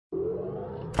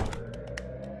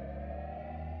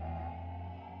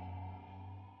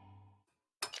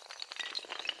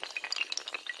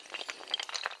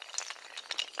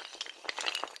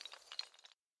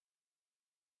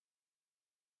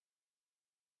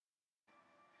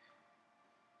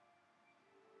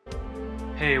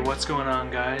Hey, what's going on,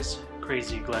 guys?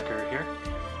 Crazy Glecker here,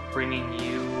 bringing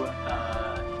you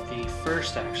the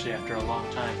first, actually, after a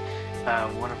long time,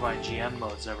 one of my GM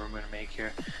modes that we're going to make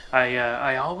here.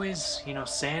 I always,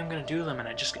 say I'm going to do them, and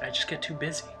I just get too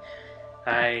busy.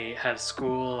 I have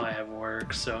school, I have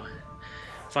work, so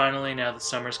finally, now that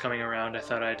summer's coming around, I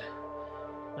thought I'd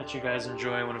let you guys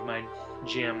enjoy one of my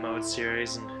GM mode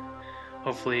series, and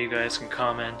hopefully you guys can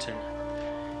comment and,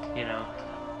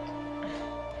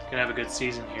 gonna have a good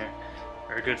season here,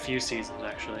 or a good few seasons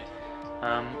actually.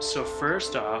 So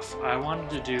first off, I wanted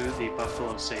to do the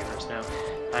Buffalo Sabres. Now,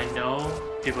 I know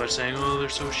people are saying, oh, they're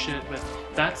so shit, but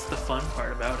that's the fun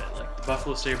part about it. Like, the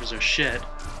Buffalo Sabres are shit,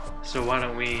 so why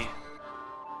don't we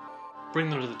bring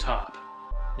them to the top?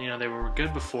 They were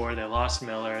good before, they lost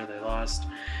Miller, they lost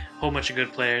a whole bunch of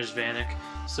good players, Vanek,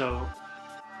 so,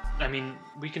 I mean,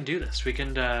 we can do this. We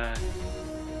can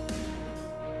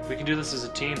do this as a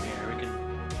team here. We can,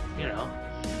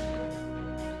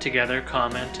 together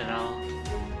comment, and I'll,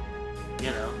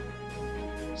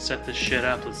 set this shit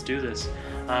up. Let's do this.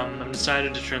 I'm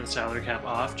decided to turn the salary cap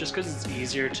off just because it's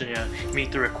easier to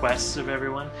meet the requests of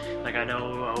everyone. Like, I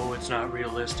know, oh, it's not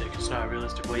realistic. It's not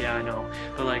realistic. Well, yeah, I know.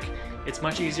 But, like, it's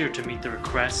much easier to meet the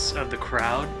requests of the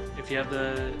crowd if you have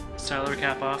the salary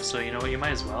cap off. So, you know what? You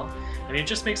might as well. I mean, it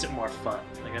just makes it more fun.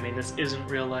 Like, I mean, this isn't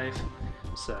real life.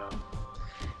 So,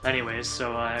 anyways,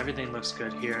 so everything looks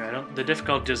good here. The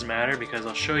difficulty doesn't matter because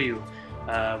I'll show you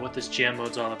what this GM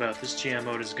mode's all about. This GM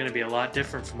mode is going to be a lot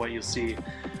different from what you'll see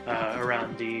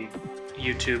around the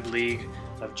YouTube league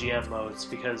of GM modes,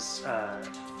 because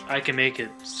I can make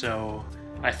it so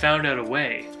I found out a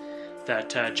way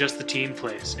that just the team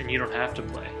plays and you don't have to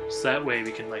play. So that way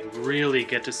we can really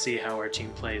get to see how our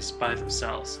team plays by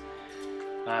themselves.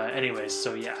 Anyways,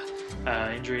 so yeah,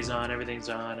 injuries on, everything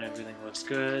looks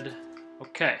good.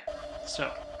 Okay,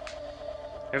 so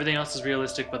everything else is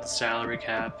realistic but the salary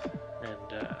cap,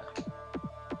 and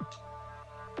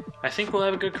I think we'll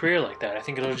have a good career like that. I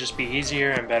think it'll just be easier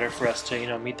and better for us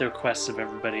to, meet the requests of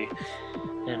everybody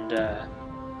and,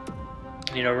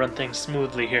 run things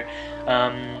smoothly here.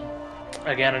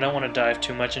 Again, I don't want to dive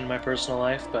too much into my personal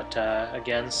life, but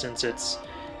again, since it's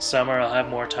summer, I'll have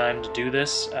more time to do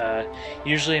this.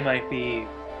 Usually it might be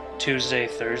Tuesday,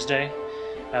 Thursday.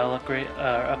 I'll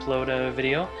upload a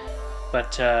video,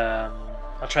 but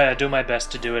I'll try to do my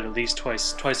best to do it at least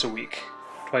twice a week.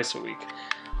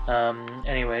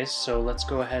 Anyways, so let's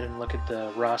go ahead and look at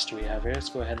the roster we have here. Let's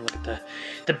go ahead and look at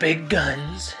the big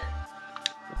guns.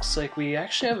 Looks like we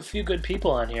actually have a few good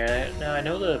people on here. Now, I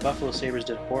know the Buffalo Sabres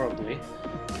did horribly,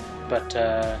 but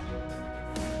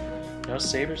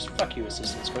Sabres, fuck you,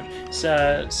 assistant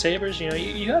coach. Sabres,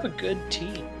 you have a good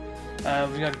team.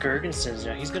 We've got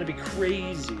Gergensen. He's going to be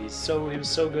crazy. He was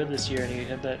so good this year, and he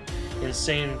had that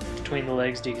insane between the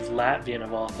legs deke. He's Latvian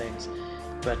of all things,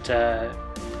 but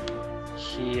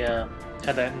he had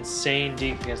that insane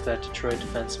deke against that Detroit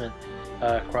defenseman,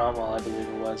 Cromwell, I believe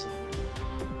it was.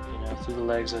 And, through the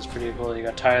legs, that's pretty cool. You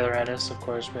got Tyler Ennis, of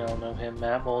course, we all know him.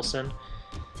 Matt Molson,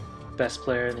 best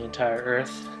player in the entire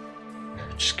earth.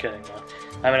 Just kidding, man.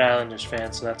 I'm an Islanders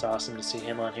fan, so that's awesome to see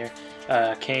him on here.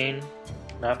 Kane.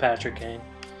 Not Patrick Kane.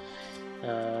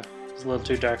 It's a little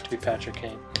too dark to be Patrick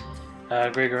Kane.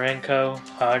 Grigorenko,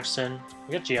 Hodgson.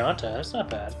 We got Gianta. That's not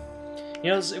bad.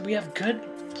 We have good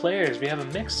players. We have a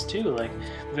mix too. Like,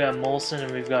 we've got Molson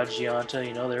and we've got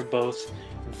Gianta. They're both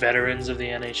veterans of the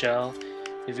NHL.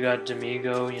 We've got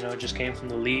D'Amigo. Just came from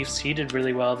the Leafs. He did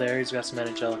really well there. He's got some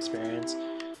NHL experience.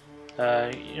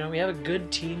 We have a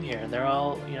good team here, and they're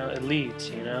all,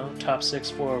 elite, top 6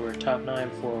 forward, top 9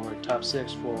 forward, top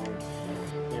 6 forward,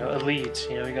 elite.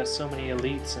 We got so many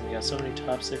elites, and we got so many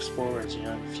top 6 forwards, in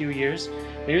a few years,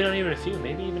 maybe not even a few,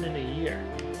 maybe even in a year.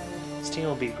 This team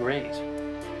will be great.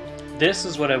 This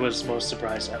is what I was most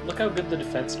surprised at. Look how good the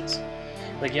defense is.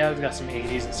 Like, yeah, we've got some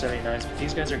 80s and 79s, but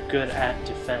these guys are good at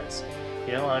defense.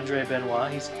 Andre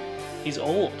Benoit, he's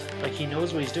old. Like, he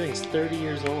knows what he's doing. He's 30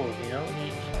 years old,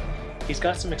 He's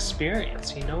got some experience.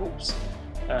 He knows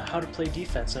how to play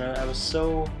defense, and I was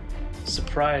so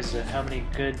surprised at how many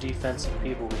good defensive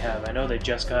people we have. I know they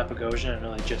just got Bogosian, I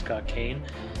know they just got Kane,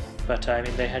 but I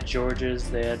mean, they had Georges,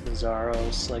 they had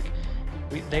Nazaros. Like,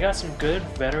 they got some good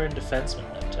veteran defensemen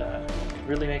that could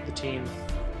really make the team,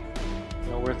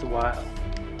 worth the while.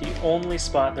 The only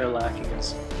spot they're lacking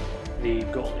is the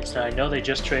goalies. Now, I know they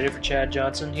just traded for Chad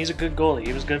Johnson. He's a good goalie.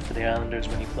 He was good for the Islanders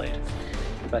when he played.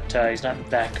 But he's not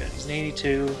that good. He's an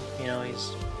 82,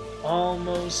 he's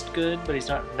almost good, but he's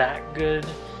not that good.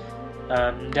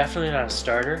 Definitely not a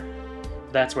starter.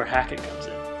 That's where Hackett comes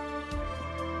in.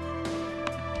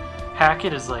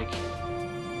 Hackett is like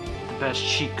the best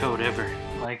cheat code ever.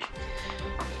 Like,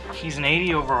 He's an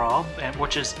 80 overall,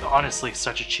 which is honestly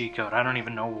such a cheat code. I don't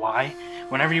even know why.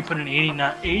 Whenever you put an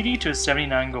 80 to a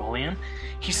 79 goalie in,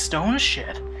 he's stone as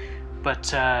shit.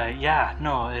 But yeah,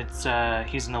 no, it's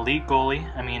he's an elite goalie.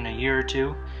 I mean, a year or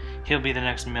two, he'll be the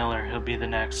next Miller. He'll be the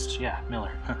next, yeah,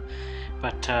 Miller.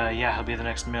 But yeah, he'll be the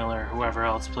next Miller. Whoever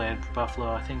else played for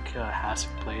Buffalo, I think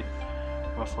Hassick played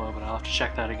Buffalo, but I'll have to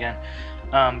check that again.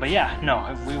 But yeah, no,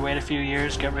 if we wait a few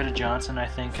years, get rid of Johnson, I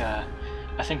think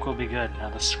we'll be good. Now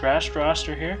the scratched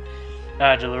roster here,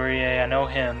 Delorier, I know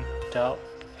him.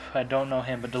 I don't know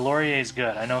him, but Delorier is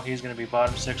good. I know he's going to be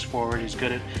bottom 6 forward. He's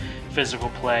good at physical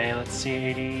play. Let's see,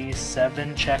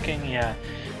 87 checking. Yeah,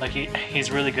 like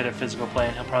he's really good at physical play,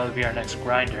 and he'll probably be our next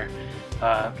grinder.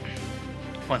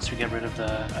 Once we get rid of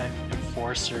the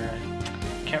enforcer,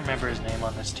 I can't remember his name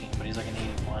on this team, but he's like an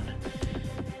 81.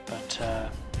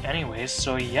 But anyways,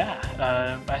 so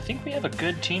yeah, I think we have a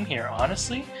good team here.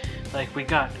 Honestly, like we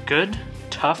got good,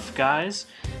 tough guys.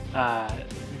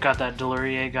 Got that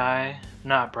Delorier guy.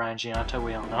 Not Brian Gianta,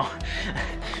 we all know.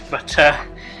 But,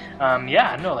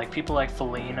 yeah, no, like, people like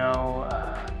Foligno,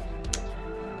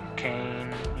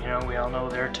 Kane, you know, we all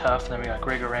know they're tough. Then we got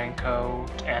Grigorenko,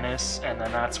 Ennis, and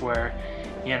then that's where,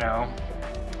 you know,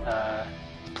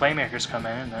 playmakers come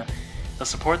in and they'll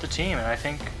support the team. And I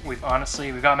think we've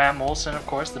got Matt Molson, of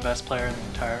course, the best player in the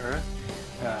entire Earth.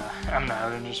 I'm an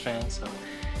Islanders fan, so...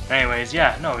 Anyways,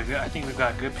 yeah, no, I think we've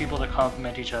got good people to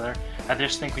complement each other. I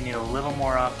just think we need a little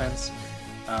more offense.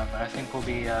 I think we'll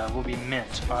be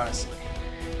mint, honestly.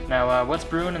 Now, what's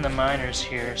brewing in the minors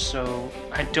here? So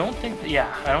I don't think they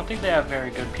have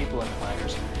very good people in the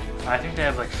minors. I think they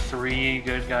have like 3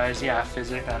 good guys. Yeah,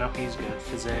 Physic, I know he's good.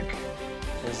 Physic.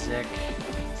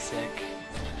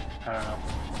 I don't know.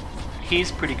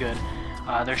 He's pretty good.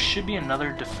 There should be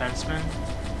another defenseman,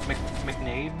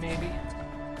 McNabe maybe.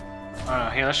 I don't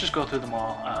know. Here, let's just go through them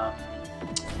all.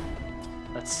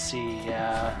 Let's see.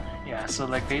 Yeah. So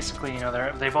like basically, you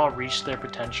know, they've all reached their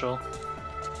potential,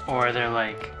 or they're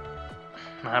like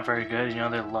not very good. You know,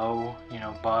 they're low. You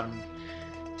know, bottom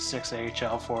 6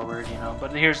 AHL forward. You know,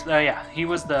 but here's yeah, he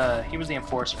was the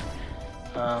enforcer.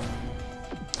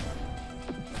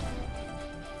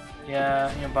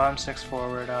 Yeah, you know, bottom 6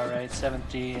 forward. All right,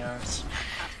 70. You know, it's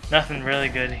nothing really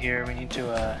good here. We need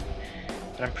to.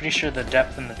 But I'm pretty sure the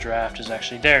depth in the draft is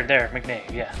actually there.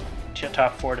 McNabe, yeah,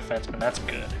 top 4 defenseman. That's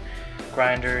good.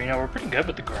 Grinder, you know, we're pretty good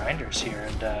with the grinders here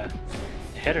and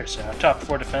hitters. Top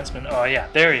 4 defenseman. Oh yeah,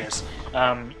 there he is.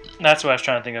 That's what I was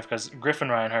trying to think of, because Griffin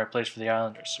Reinhart plays for the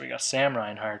Islanders. So we got Sam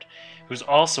Reinhart, who's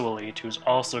also elite, who's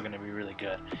also going to be really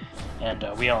good. And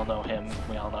we all know him.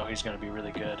 We all know he's going to be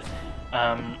really good.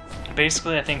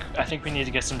 Basically, I think we need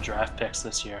to get some draft picks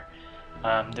this year.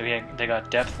 They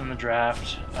got depth in the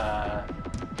draft.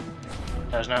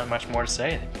 There's not much more to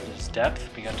say. There's depth.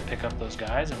 We got to pick up those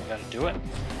guys, and we got to do it.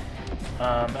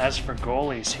 As for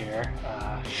goalies here,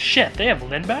 shit, they have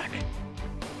Lindback?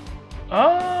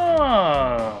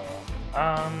 Oh!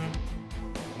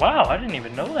 Wow, I didn't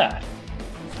even know that.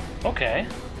 Okay.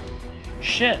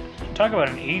 Shit, talk about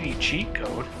an 80 cheat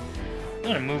code. I'm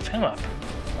gonna move him up.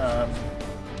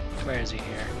 Where is he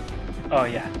here? Oh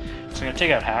yeah, so I'm gonna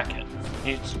take out Hackett.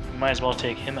 Might as well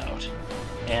take him out.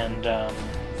 And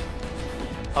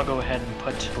I'll go ahead and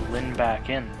put Lindback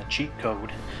in, the cheat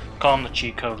code. Call him the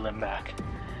cheat code Lindback.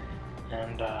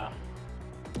 And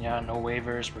yeah, no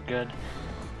waivers, we're good.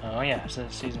 Oh yeah, so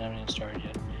the season hasn't even started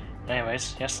yet.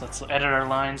 Anyways, yes, let's edit our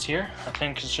lines here. I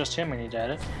think it's just him we need to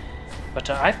edit. But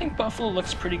I think Buffalo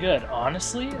looks pretty good.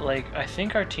 Honestly, like, I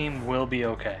think our team will be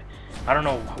okay. I don't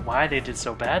know why they did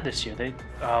so bad this year.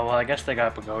 Well, I guess they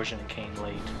got Bogosian and Kane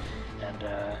late. And,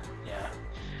 yeah.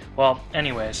 Well,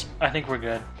 anyways, I think we're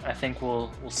good. I think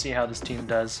we'll see how this team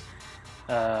does.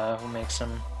 We'll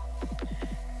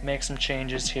make some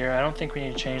changes here. I don't think we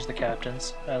need to change the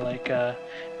captains. I like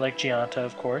Gianta,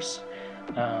 of course.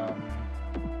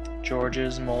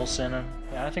 Georges, Molson.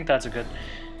 Yeah, I think that's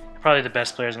probably the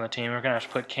best players on the team. We're gonna have to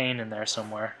put Kane in there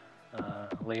somewhere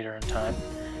later in time.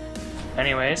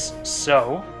 Anyways,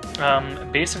 so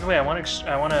basically, I want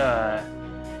to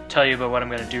tell you about what I'm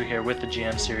going to do here with the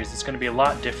GM series. It's going to be a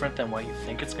lot different than what you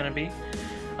think it's going to be,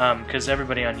 because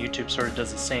everybody on YouTube sort of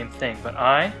does the same thing. But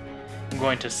I am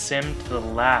going to sim to the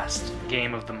last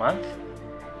game of the month,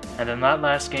 and in that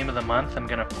last game of the month, I'm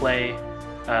going to play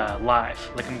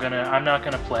live. Like I'm not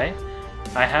going to play.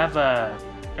 I have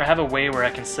a way where I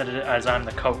can set it as I'm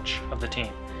the coach of the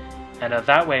team. And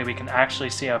that way we can actually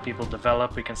see how people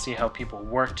develop, we can see how people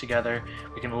work together,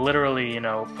 we can literally, you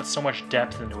know, put so much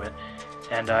depth into it.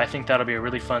 And I think that'll be a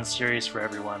really fun series for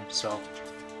everyone. So,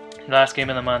 last game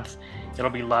of the month,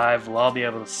 it'll be live, we'll all be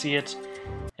able to see it.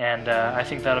 And I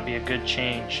think that'll be a good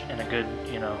change and a good,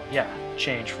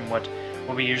 change from what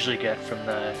we usually get from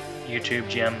the YouTube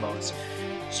GM modes.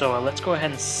 So let's go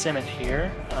ahead and sim it here.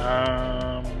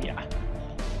 Yeah.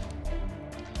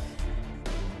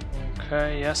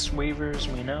 Okay, yes, waivers,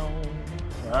 we know.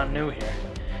 We're not new here.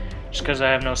 Just because I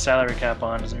have no salary cap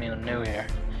on doesn't mean I'm new here.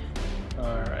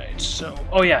 Alright, so...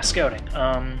 Oh yeah, scouting.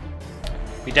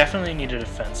 We definitely need a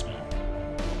defenseman.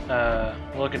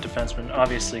 We'll look at defensemen.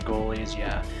 Obviously goalies,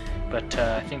 yeah. But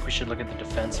I think we should look at the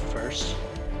defense first.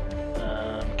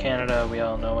 Canada, we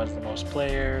all know, has the most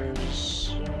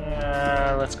players.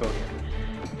 Let's go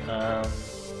here.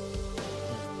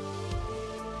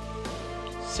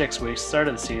 6 weeks, start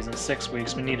of the season, 6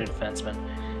 weeks, we need a defenseman.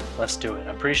 Let's do it.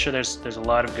 I'm pretty sure there's a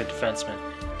lot of good defensemen.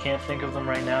 Can't think of them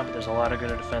right now, but there's a lot of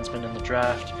good defensemen in the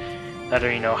draft that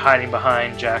are, hiding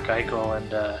behind Jack Eichel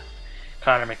and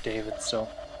Connor McDavid. So,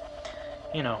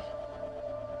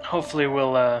 hopefully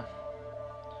we'll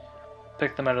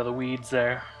pick them out of the weeds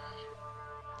there.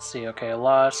 Let's see. Okay, a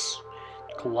loss.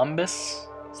 Columbus.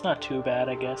 It's not too bad,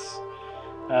 I guess.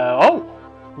 Oh,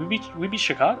 we beat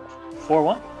Chicago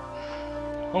 4-1.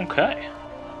 Okay.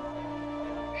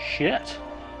 Shit.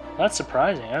 That's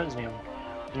surprising. I was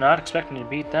not expecting to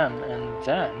beat them. And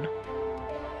then,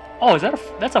 oh,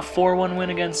 that's a 4-1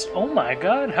 win against? Oh my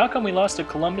God! How come we lost to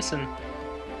Columbus and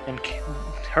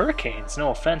Hurricanes? No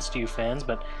offense to you fans,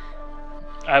 but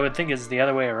I would think it's the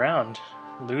other way around.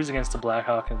 Lose against the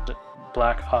Blackhawks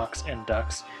and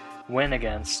Ducks. Win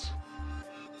against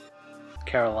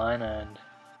Carolina and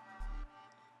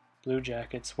Blue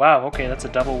Jackets. Wow. Okay, that's a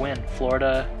double win.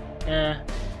 Florida,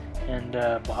 and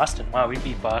Boston. Wow, we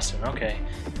beat Boston. Okay,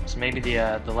 so maybe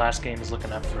the last game is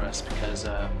looking up for us because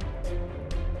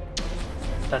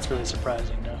that's really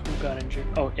surprising. Now, who got injured?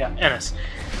 Oh yeah, Ennis.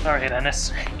 All right,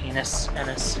 Ennis. I'm gonna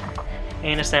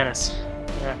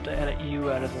have to edit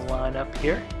you out of the lineup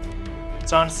here.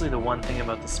 It's honestly the one thing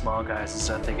about the small guys is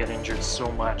that they get injured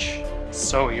so much. It's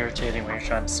so irritating when you're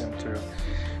trying to sim through.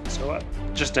 So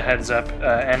just a heads up,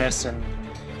 Ennis and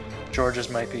George's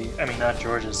might be. I mean, not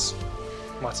George's.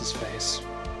 What's his face?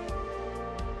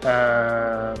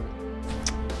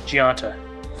 Gianta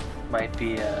might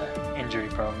be injury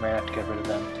prone. Might have to get rid of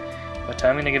them. But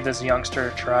I'm going to give this youngster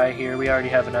a try here. We already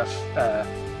have enough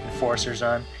enforcers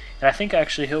on. And I think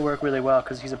actually he'll work really well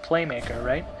because he's a playmaker,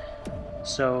 right?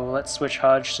 So let's switch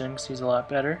Hodgson because he's a lot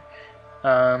better.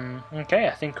 Okay,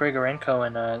 I think Grigorenko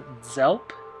and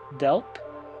Delp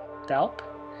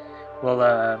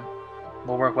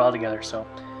will work well together. So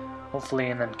hopefully,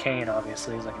 and then Kane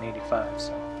obviously is like an 85.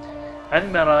 So I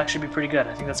think that'll actually be pretty good.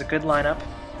 I think that's a good lineup.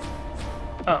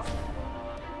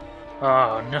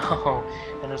 Oh no!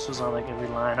 And this was on like every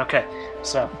line. Okay,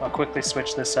 so I'll quickly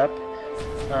switch this up.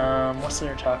 What's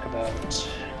there to talk about?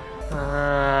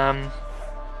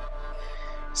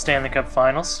 Stanley Cup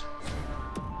Finals.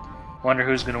 Wonder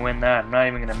who's going to win that. I'm not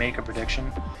even going to make a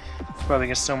prediction. Probably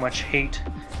get so much hate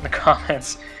in the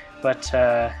comments. But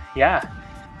yeah,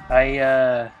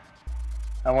 I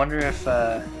wonder if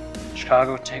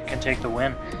Chicago can take the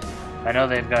win. I know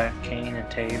they've got Kane and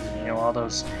Taves and all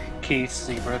those Keith,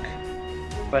 Seabrook.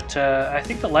 But I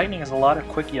think the Lightning has a lot of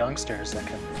quick youngsters that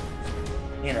can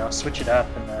switch it up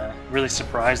and really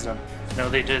surprise them. I know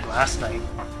they did last night.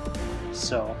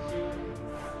 So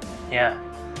yeah,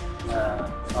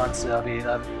 honestly,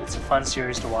 it's a fun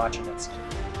series to watch, and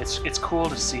it's cool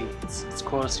to see. It's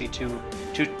cool to see two.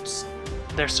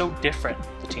 They're so different,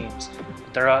 the teams,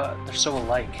 but they're so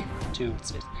alike too.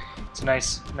 It's a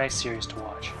nice series to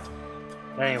watch.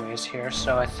 But anyways, here,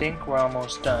 so I think we're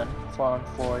almost done.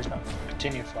 4-on-4 is not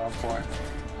continue 4-on-4.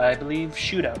 I believe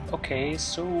shootout. Okay,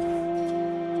 so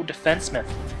defenseman.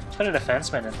 Let's put a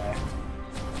defenseman in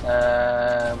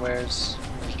there. Where's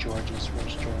George's?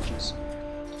 Where's George's?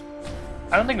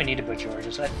 I don't think we need to put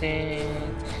George's. I think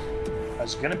I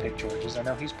was gonna pick George's. I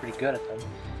know he's pretty good at them.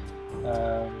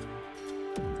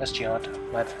 That's Gianto.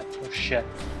 My bad. Oh shit.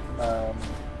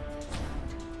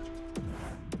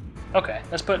 Okay,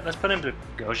 let's put him to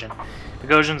Bogosian.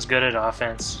 Bogosian's good at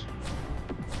offense,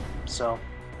 so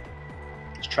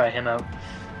let's try him out.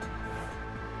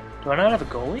 Do I not have a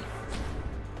goalie?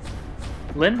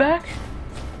 Lindback?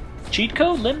 Cheat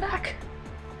code, Lindback?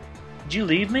 Did you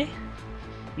leave me?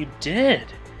 You did.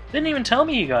 Didn't even tell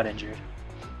me you got injured.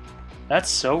 That's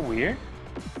so weird.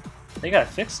 They gotta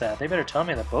fix that. They better tell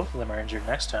me that both of them are injured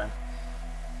next time.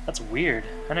 That's weird.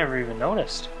 I never even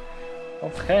noticed.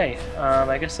 Okay,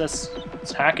 I guess it's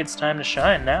Hackett's time to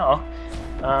shine now.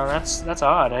 That's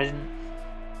odd.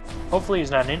 Hopefully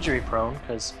he's not injury prone,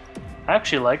 because I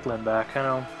actually like Lindback.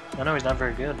 I know he's not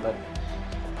very good, but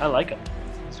I like him.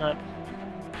 He's not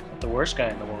the worst guy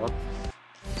in the world.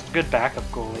 a good backup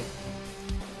goalie.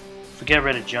 If we get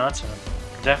rid of Johnson,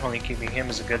 I'm definitely keeping him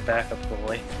as a good backup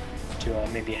goalie to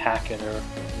maybe Hackett or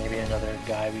maybe another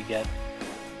guy we get.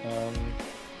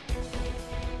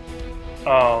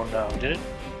 Oh no, did it?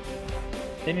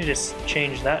 They need to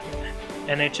change that.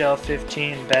 NHL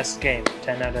 15 best game,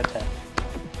 10 out of 10.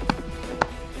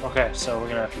 Okay, so we're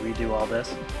gonna have to redo all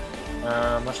this.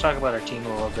 Let's talk about our team a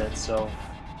little bit. So,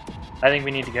 I think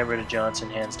we need to get rid of Johnson,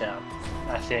 hands down.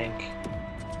 I think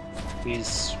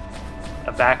he's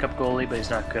a backup goalie, but he's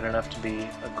not good enough to be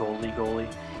a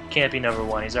goalie. Can't be number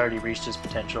one. He's already reached his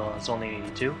potential. It's only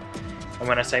 82. And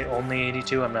when I say only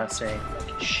 82, I'm not saying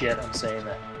like shit. I'm saying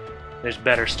that there's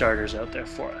better starters out there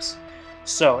for us.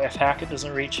 So if Hackett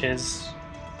doesn't reach his,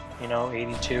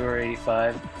 82 or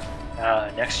 85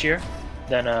 next year,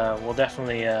 then we'll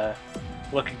definitely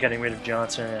look at getting rid of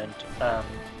Johnson and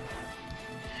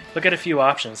look at a few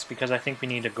options, because I think we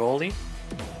need a goalie.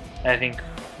 I think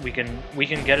we can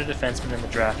get a defenseman in the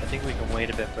draft. I think we can wait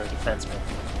a bit for a defenseman.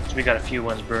 So we got a few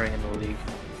ones brewing in the league,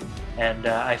 and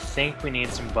I think we need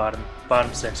some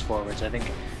bottom six forwards. I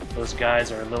think those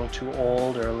guys are a little too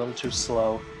old or a little too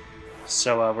slow.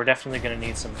 So we're definitely going to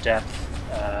need some depth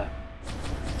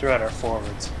throughout our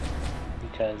forwards,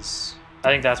 because I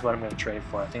think that's what I'm going to trade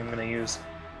for. I think I'm going to use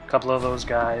a couple of those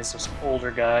guys, those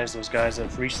older guys, those guys that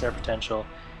have reached their potential,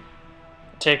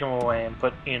 take them away and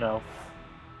put,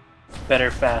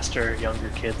 better, faster, younger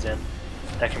kids in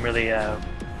that can really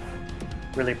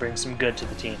really bring some good to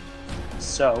the team.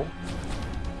 So,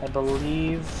 I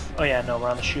believe... Oh yeah, no, we're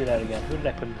on the shootout again. Who did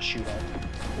I put in the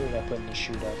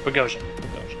shootout? Bogosian.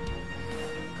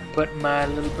 Put my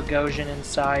little Bogosian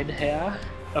inside here.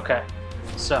 Okay,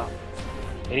 so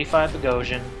 85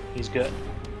 Bogosian, he's good.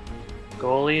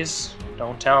 Goalies,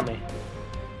 don't tell me.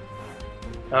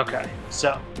 Okay,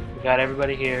 so we got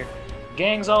everybody here.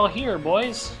 Gang's all here,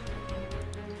 boys.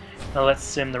 Now let's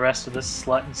sim the rest of this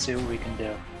slut and see what we can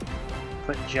do.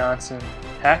 Put Johnson,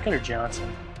 Hackett or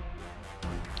Johnson?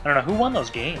 I don't know, who won those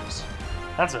games?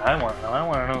 That's what I want to know. I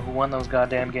want to know who won those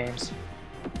goddamn games.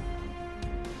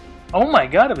 Oh my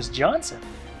god, it was Johnson.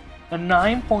 A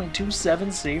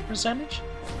 9.27 save percentage?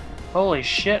 Holy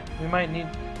shit, we might need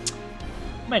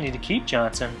to keep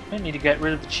Johnson. Might need to get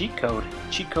rid of the cheat code.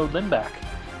 Cheat code Lindback.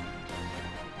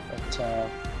 But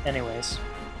anyways.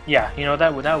 Yeah,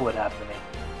 that would happen to me.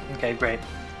 Okay, great.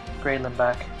 Great,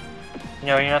 Lindback.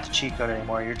 You're not the cheat code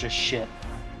anymore, you're just shit.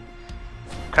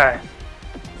 Okay.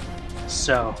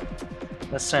 So,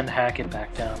 let's send Hackett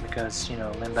back down because,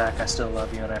 Lindback, I still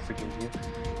love you and I forgive you.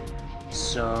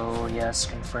 So, yes,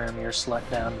 confirm your slut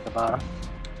down to the bottom.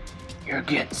 You're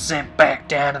getting sent back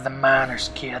down to the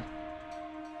minors, kid.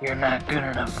 You're not good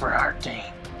enough for our team.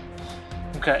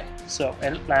 Okay, so,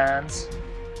 edit lines.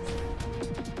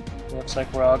 Looks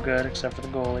like we're all good except for the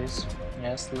goalies.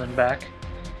 Yes, Lindback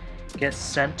gets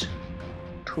sent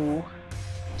to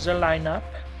the lineup.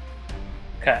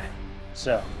 Okay,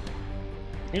 so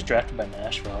he was drafted by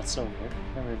Nashville. That's so weird.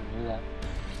 Never even knew that.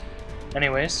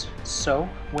 Anyways, so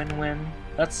win-win.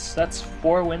 That's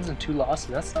 4 wins and 2 losses.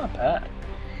 That's not bad.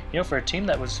 For a team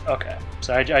that was okay.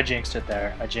 So I jinxed it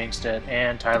there. I jinxed it,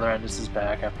 and Tyler Ennis is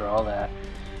back after all that.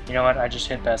 You know what? I just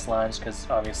hit best lines because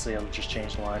obviously I'll just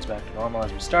change the lines back to normal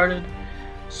as we started.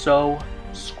 So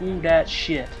screw that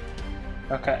shit.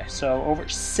 Okay, so over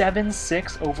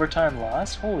 7-6 overtime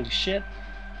loss. Holy shit!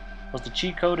 Was the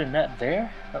cheat code in net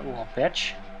there? That little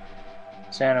bitch.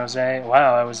 San Jose.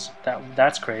 Wow,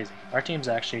 that's crazy. Our team's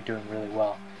actually doing really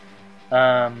well.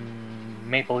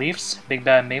 Maple Leafs, Big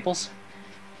Bad Maples.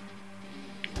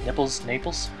 Nipples,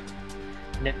 Naples.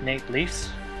 Nip Leafs.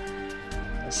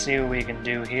 Let's see what we can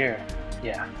do here.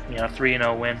 Yeah,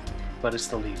 3-0 win, but it's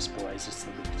the Leafs, boys. It's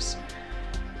the Leafs.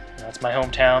 It's my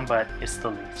hometown, but it's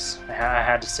the Leafs. I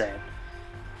had to say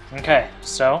it. Okay,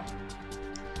 so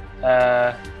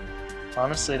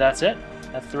honestly, that's it.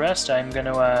 That's the rest. I'm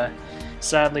gonna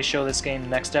sadly show this game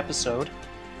next episode,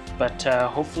 but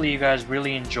hopefully you guys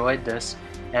really enjoyed this,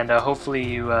 and hopefully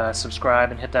you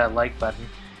subscribe and hit that like button,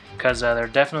 because there'll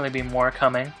definitely be more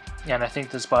coming. And I think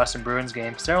this Boston Bruins game,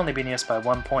 because they're only beating us by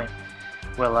 1 point,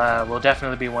 will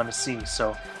definitely be one to see.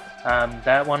 So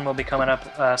that one will be coming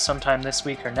up sometime this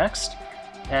week or next.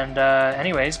 And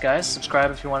anyways, guys,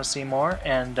 subscribe if you want to see more.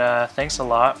 And thanks a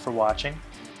lot for watching.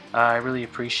 I really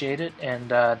appreciate it. And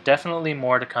definitely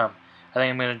more to come. I think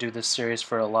I'm going to do this series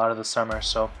for a lot of the summer.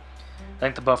 So I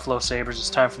think the Buffalo Sabres, it's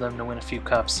time for them to win a few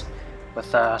cups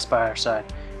with us by our side.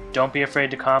 Don't be afraid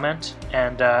to comment,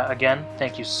 and again,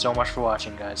 thank you so much for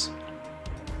watching, guys.